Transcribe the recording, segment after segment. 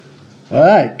All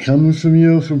right, coming from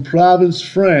you from Provence,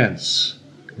 France.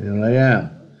 Here I am.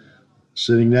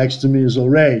 Sitting next to me is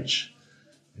Orage.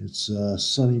 It's a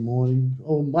sunny morning.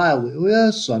 Oh, mildly. Oh, yeah,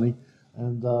 it's sunny.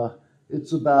 And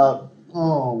it's about,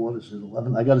 what is it,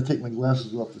 11? I got to take my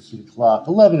glasses off to see the clock.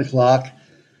 11 o'clock.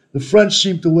 The French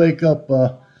seem to wake up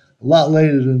a lot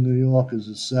later than New Yorkers.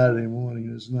 It's Saturday morning,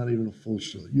 and it's not even a full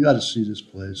show. You got to see this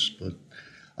place, but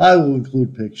I will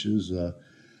include pictures.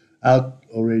 Out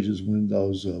Orage's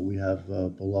windows, we have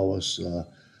below us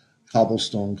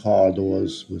cobblestone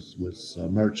corridors with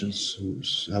merchants who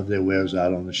have their wares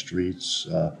out on the streets,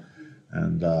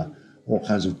 and all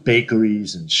kinds of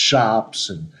bakeries and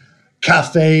shops and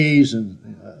cafes. And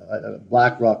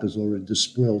BlackRock has already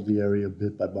despoiled the area a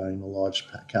bit by buying a large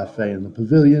cafe in the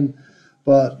pavilion.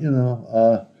 But,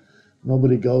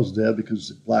 nobody goes there because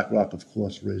BlackRock, of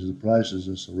course, raises the prices,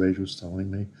 as Orage was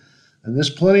telling me. And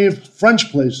there's plenty of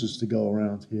French places to go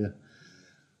around here.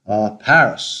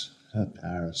 Paris.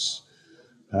 Paris,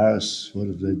 what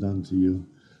have they done to you?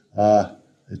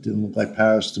 It didn't look like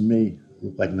Paris to me. It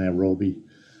looked like Nairobi.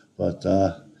 But,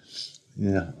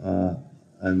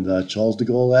 and Charles de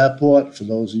Gaulle Airport, for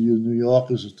those of you New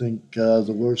Yorkers who think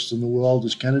the worst in the world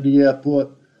is Kennedy Airport,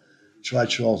 try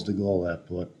Charles de Gaulle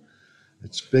Airport.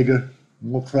 It's bigger,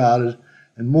 more crowded,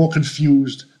 and more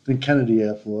confused than Kennedy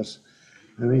Airport.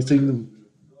 Anything the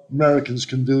Americans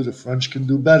can do, the French can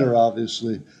do better,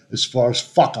 obviously, as far as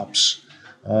fuck-ups.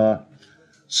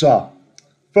 So,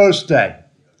 first day.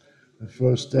 The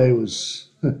first day was,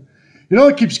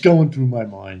 it keeps going through my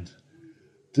mind.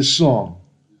 This song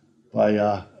by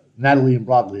Natalie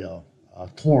Imbruglia,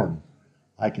 Torn.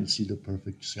 I Can See the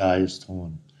Perfect Sky is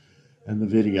Torn. And the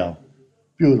video,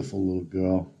 beautiful little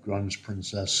girl, grunge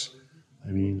princess.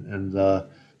 And the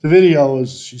video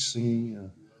is she's singing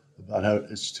about how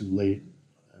it's too late,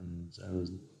 and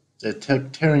they're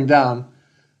tearing down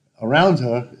around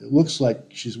her. It looks like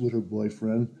she's with her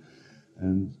boyfriend,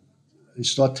 and they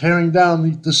start tearing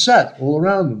down the set all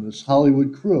around them, this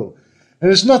Hollywood crew.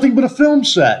 And it's nothing but a film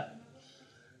set.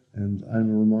 And I'm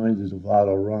reminded of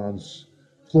Otto Ron's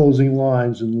closing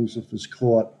lines in Lucifer's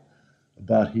Court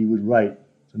about he would write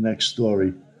the next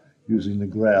story using the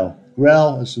Grail.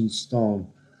 Grail as in stone.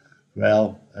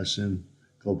 Grail as in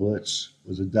Goblitz,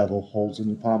 where the devil holds in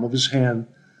the palm of his hand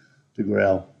the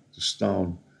Grail, the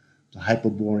stone, the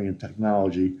Hyperborean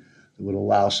technology that would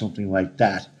allow something like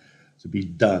that to be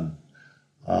done.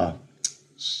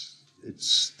 This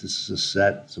is a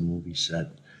set, it's a movie set,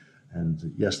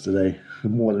 and yesterday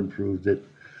more than proved it.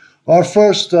 Our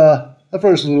first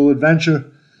little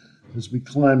adventure as we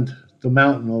climbed the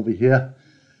mountain over here,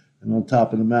 and on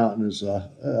top of the mountain is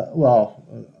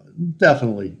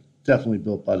definitely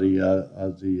built by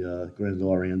the Grand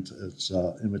Orient. It's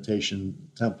imitation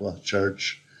Templar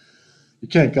church. You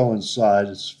can't go inside.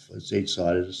 It's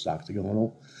eight-sided. It's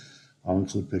octagonal. I'll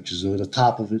include pictures of it. The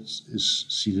top of it is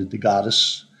seated the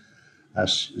goddess,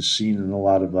 as is seen in a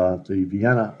lot of the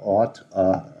Vienna art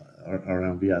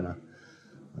around Vienna.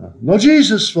 No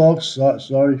Jesus, folks.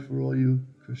 Sorry for all you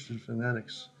Christian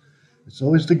fanatics. It's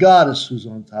always the goddess who's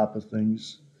on top of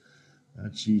things,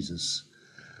 not Jesus.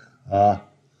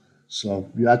 So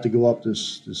you had to go up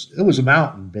this. It was a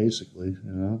mountain, basically.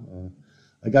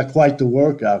 I got quite the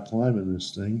workout climbing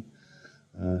this thing.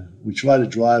 We tried to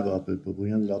drive up it, but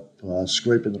we ended up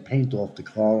scraping the paint off the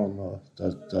car on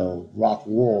the rock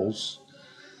walls.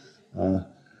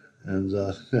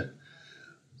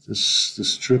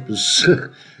 This trip is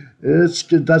it's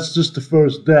good. That's just the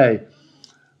first day.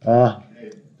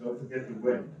 Hey, don't forget the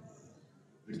wind,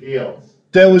 the gales.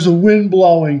 There was a wind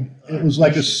blowing. It was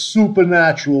like a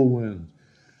supernatural wind.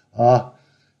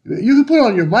 You can put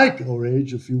on your mic,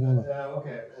 Orage, if you want to.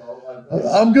 Okay. Well,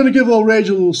 I'm going to give Orage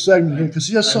a little segment here because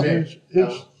he has something.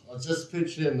 I'll just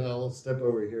pitch in. I'll step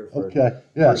over here for Okay.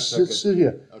 Yeah. Sit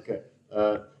here. Okay.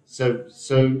 So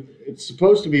it's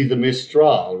supposed to be the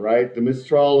Mistral, right? The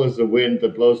Mistral is the wind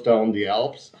that blows down the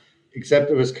Alps,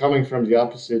 except it was coming from the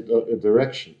opposite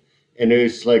direction. And it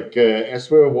was like, as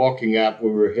we were walking up, we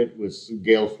were hit with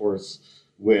gale force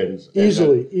winds.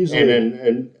 Easily.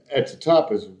 And at the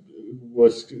top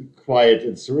was quiet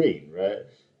and serene, right?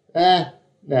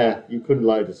 You couldn't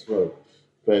light a throat.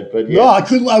 But yeah. No, I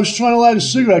couldn't. I was trying to light a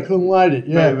cigarette. I couldn't light it.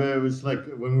 Yeah. But it was like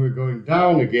when we were going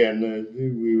down again,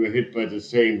 we were hit by the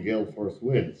same gale force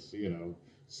winds,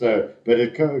 So, but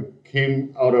it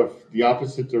came out of the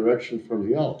opposite direction from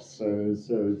the Alps. So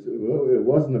it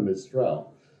wasn't a Mistral.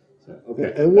 So,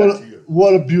 okay. And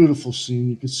what a beautiful scene.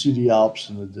 You could see the Alps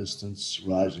in the distance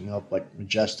rising up like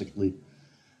majestically.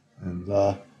 And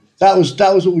that was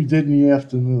what we did in the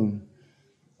afternoon.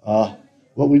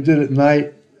 What we did at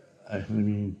night, I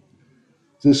mean,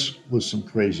 this was some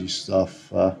crazy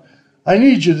stuff. I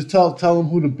need you to tell them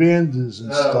who the band is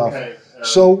and stuff. Okay.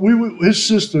 So his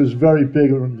sister is very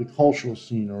big on the cultural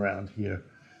scene around here,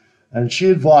 and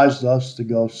she advised us to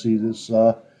go see this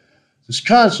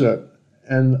concert.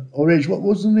 And Orage, what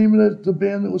was the name of the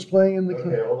band that was playing in the?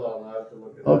 Okay, hold on. I have to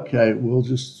look it up. Okay, we'll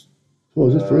just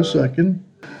pause it for a second.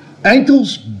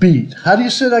 Ankles Beat. How do you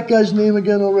say that guy's name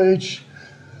again, Orage?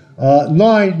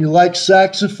 9. You like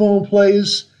saxophone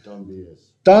players? Don BS.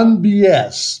 Don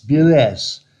BS.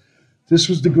 BS. This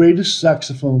was the greatest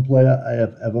saxophone player I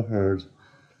have ever heard.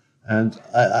 And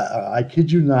I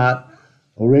kid you not,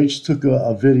 Orage took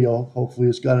a video, hopefully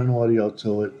it's got an audio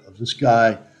to it, of this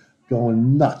guy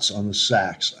going nuts on the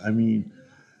sax. I mean,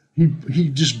 he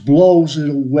just blows it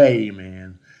away,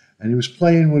 man. And he was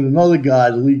playing with another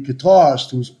guy, the lead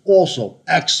guitarist, who was also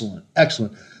excellent,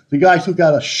 excellent. The guy took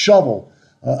out a shovel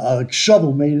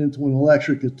made into an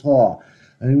electric guitar,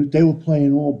 and they were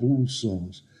playing all blues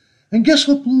songs. And guess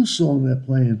what blues song they're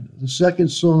playing? The second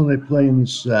song they play in the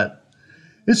set.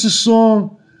 It's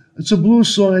a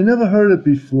blues song. I never heard it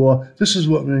before. This is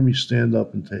what made me stand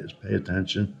up and pay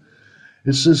attention.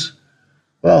 It says,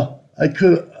 well, I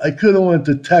could have went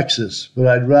to Texas, but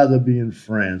I'd rather be in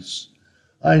France.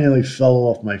 I nearly fell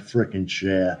off my frickin'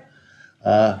 chair.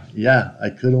 Yeah, I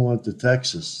could have went to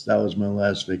Texas. That was my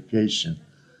last vacation.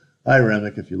 Hi,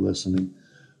 Remick, if you're listening.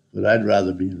 But I'd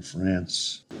rather be in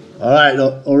France. All right,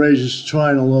 Orage is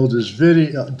trying to load this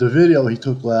video, the video he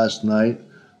took last night.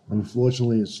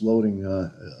 Unfortunately, it's loading,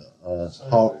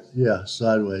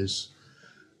 sideways.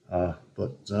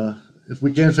 But if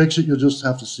we can't fix it, you'll just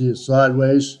have to see it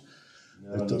sideways.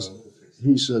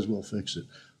 He says we'll fix it.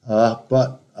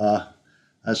 But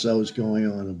as I was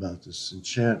going on about this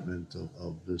enchantment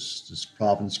of this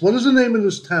province, what is the name of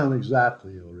this town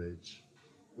exactly, Orage?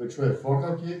 Which way?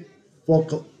 Forcalquier?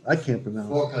 I can't pronounce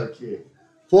it. Forcalquier.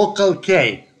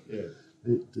 Forcalquier. Yeah.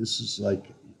 This is like,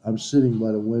 I'm sitting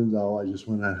by the window. I just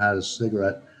went and had a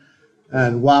cigarette.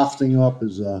 And wafting up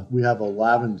is, we have a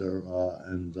lavender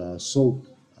and soap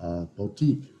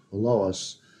boutique below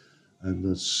us. And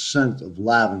the scent of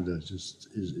lavender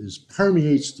just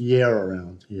permeates the air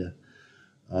around here.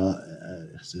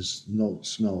 There's no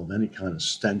smell of any kind of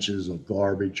stenches or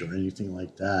garbage or anything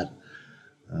like that.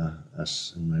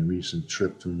 That's in my recent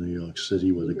trip to New York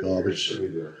City, where the garbage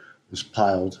was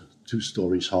piled 2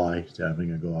 stories high. They're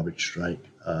having a garbage strike.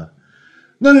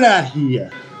 None of that here.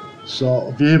 So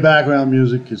if you hear background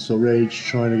music, it's Orage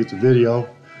trying to get the video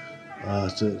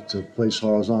to place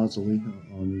horizontally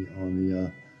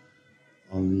on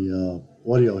the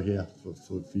audio here for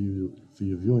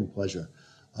your viewing pleasure.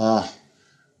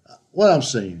 What I'm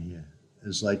saying here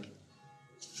is, like,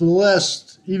 for the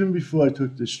last, even before I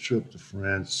took this trip to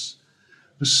France,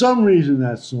 for some reason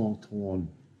that song Torn,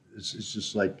 it's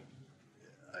just like,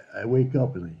 I wake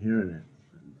up and I'm hearing it.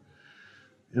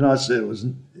 You know,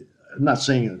 I'm not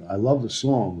saying I love the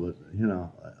song, but, you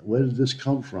know, where did this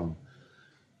come from?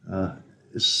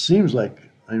 It seems like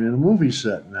I'm in a movie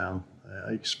set now.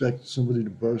 I expect somebody to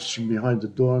burst from behind the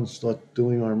door and start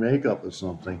doing our makeup or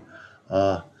something.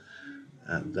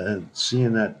 And then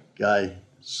seeing that guy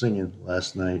singing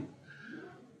last night,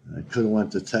 I could have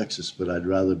went to Texas, but I'd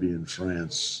rather be in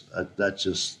France.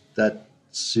 That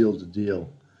sealed the deal.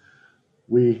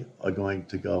 We are going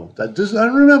to go. I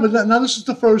remember that. Now this is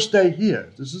the first day here.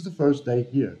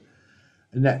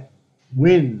 And that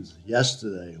wind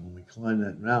yesterday when we climbed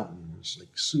that mountain was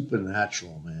like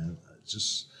supernatural, man.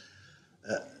 Just,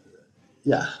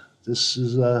 yeah. This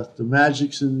is the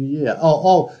magic's in the air.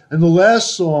 Oh, and the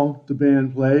last song the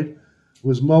band played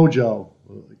was Mojo.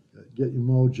 Get your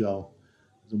Mojo.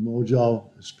 The Mojo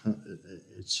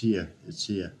it's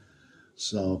here.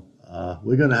 So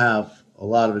we're going to have a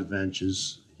lot of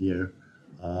adventures here,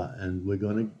 and we're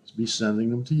going to be sending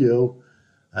them to you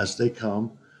as they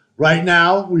come. Right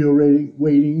now, we are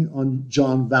waiting on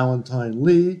John Valentine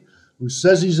Lee, who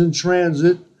says he's in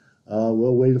transit.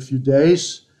 We'll wait a few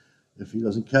days. If he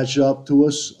doesn't catch up to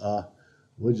us,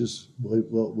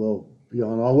 we'll be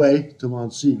on our way to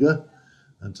Montsegur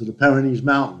and to the Pyrenees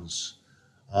Mountains.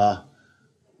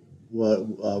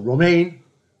 Romain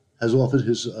has offered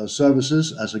his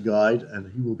services as a guide,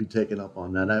 and he will be taken up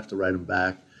on that. I have to write him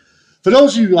back. For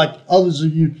those of you, like others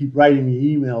of you, keep writing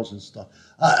me emails and stuff,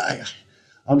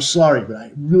 I'm sorry, but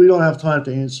I really don't have time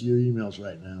to answer your emails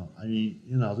right now. I mean,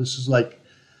 you know, this is like,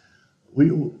 we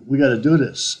got to do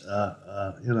this.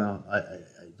 You know, I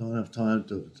don't have time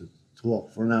to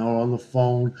talk for an hour on the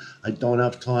phone. I don't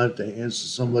have time to answer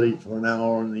somebody for an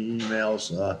hour on the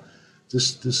emails.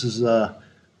 This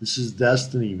is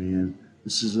destiny, man.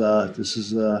 This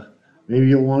is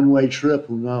maybe a one-way trip.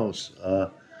 Who knows?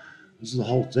 this is the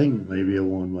whole thing, maybe a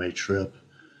one-way trip.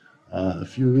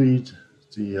 If you read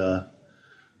the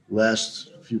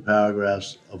last few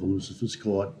paragraphs of Lucifer's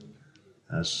Court,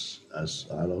 as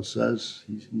Otto says,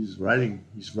 he's writing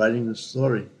this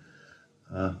story.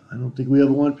 I don't think we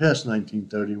ever went past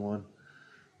 1931,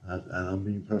 and I'm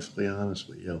being perfectly honest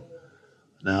with you.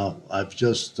 Now, I've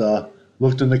just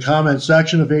looked in the comment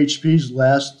section of HP's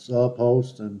last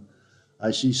post, and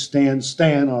I see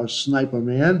Stan, our sniper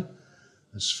man,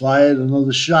 has fired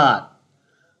another shot.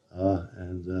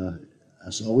 And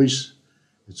as always,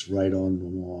 it's right on the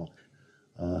mark.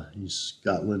 He's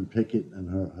got Lynn Pickett and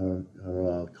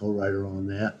her co-writer on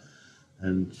there.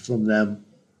 And from them,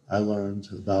 I learned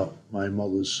about my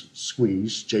mother's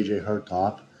squeeze, J.J.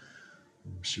 Hertog,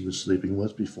 whom she was sleeping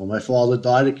with before my father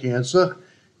died of cancer,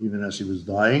 even as he was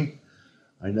dying.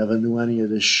 I never knew any of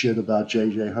this shit about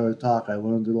J.J. Hertog. I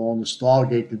learned it all in the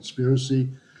Stargate conspiracy,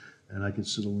 and I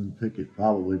consider Lynn Pickett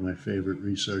probably my favorite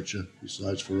researcher,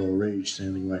 besides Pharrell Rage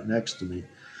standing right next to me.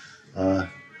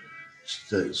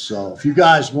 So if you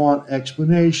guys want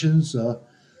explanations,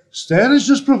 Stan has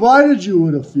just provided you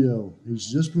with a few. He's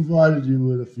just provided you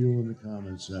with a few in the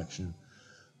comment section.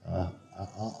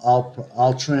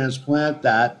 I'll transplant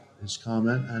that, his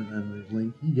comment, and the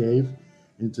link he gave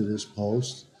into this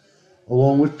post,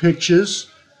 along with pictures,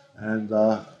 and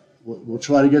we'll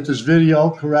try to get this video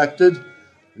corrected.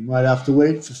 We might have to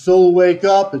wait for Phil to wake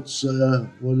up. It's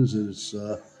what is it?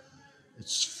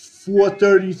 It's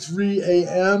 4:33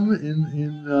 a.m.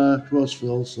 in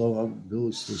Crossville, so Bill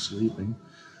is still sleeping.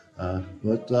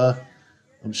 But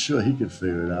I'm sure he can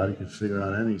figure it out. He can figure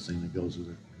out anything that goes with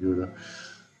the computer.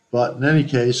 But in any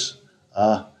case,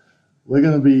 we're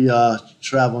going to be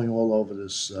traveling all over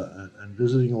this and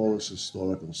visiting all these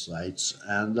historical sites.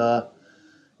 And,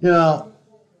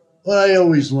 what I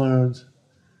always learned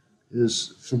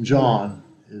is from John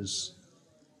is,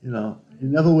 you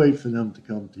never wait for them to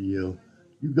come to you.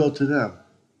 You go to them.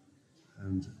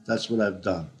 And that's what I've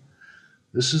done.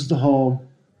 This is the home.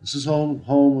 This is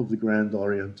home of the Grand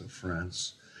Orient of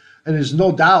France. And there's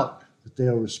no doubt that they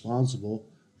are responsible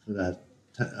for that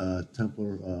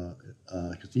Templar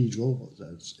Cathedral,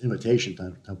 that's imitation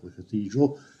Templar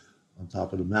Cathedral on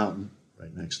top of the mountain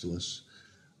right next to us.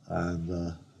 And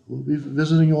we'll be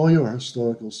visiting all your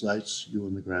historical sites, you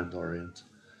and the Grand Orient.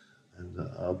 And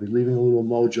I'll be leaving a little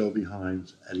mojo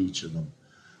behind at each of them.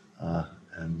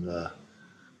 And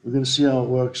we're going to see how it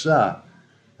works out.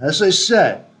 As I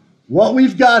said, what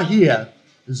we've got here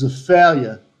is a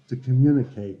failure to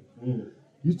communicate.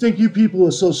 You think you people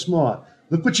are so smart.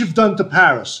 Look what you've done to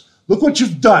Paris. Look what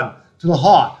you've done to the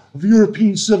heart of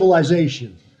European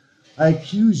civilization. I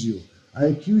accuse you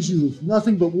of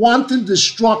nothing but wanton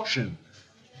destruction.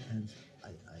 And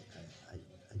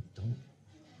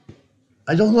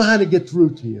I don't know how to get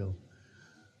through to you.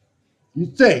 You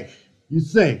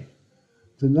think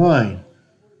the Nine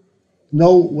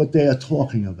know what they are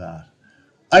talking about.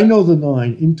 I know the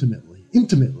Nine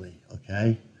intimately,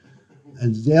 okay?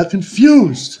 And they are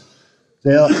confused.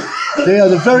 They are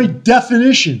the very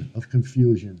definition of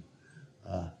confusion.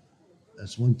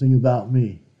 That's one thing about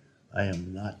me. I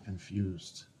am not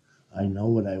confused. I know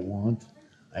what I want.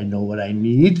 I know what I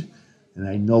need, and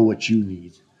I know what you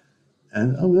need.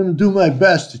 And I'm going to do my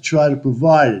best to try to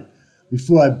provide it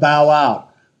before I bow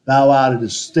out of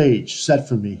this stage set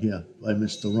for me here by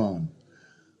Mr. Ron.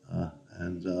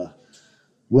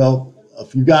 Well,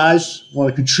 if you guys want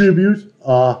to contribute,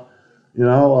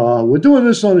 we're doing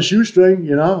this on a shoestring,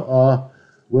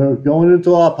 we're going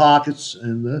into our pockets,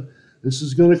 and this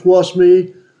is going to cost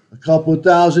me a couple of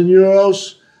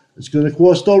 €1,000. It's going to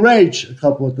cost O'Rage a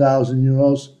couple of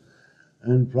 €1,000,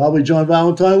 and probably John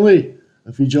Valentine Lee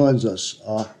if he joins us.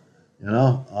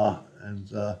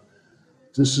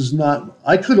 This is not.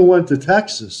 I could have went to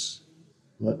Texas,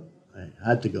 but I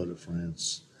had to go to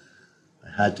France.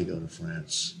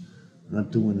 I'm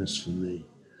not doing this for me.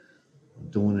 I'm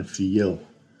doing it for you.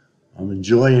 I'm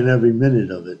enjoying every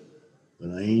minute of it, but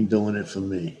I ain't doing it for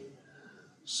me.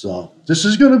 So this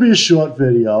is going to be a short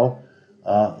video,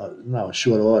 a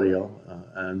short audio,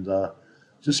 and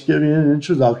just give you an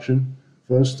introduction.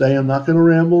 First day, I'm not going to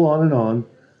ramble on and on.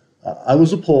 I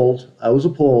was appalled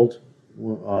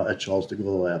at Charles de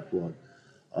Gaulle Airport.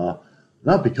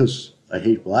 Not because I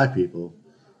hate black people.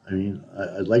 I mean,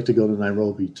 I'd like to go to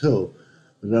Nairobi too,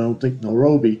 but I don't think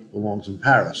Nairobi belongs in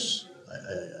Paris.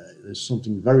 There's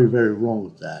something very, very wrong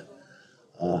with that.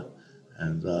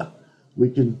 And we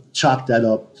can chalk that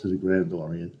up to the Grand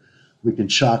Orient. We can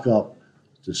chalk up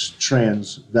this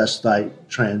transvestite,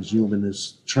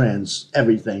 transhumanist, trans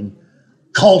everything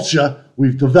culture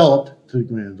we've developed to the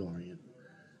Grand Orient.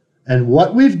 And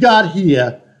what we've got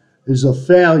here is a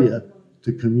failure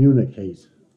to communicate.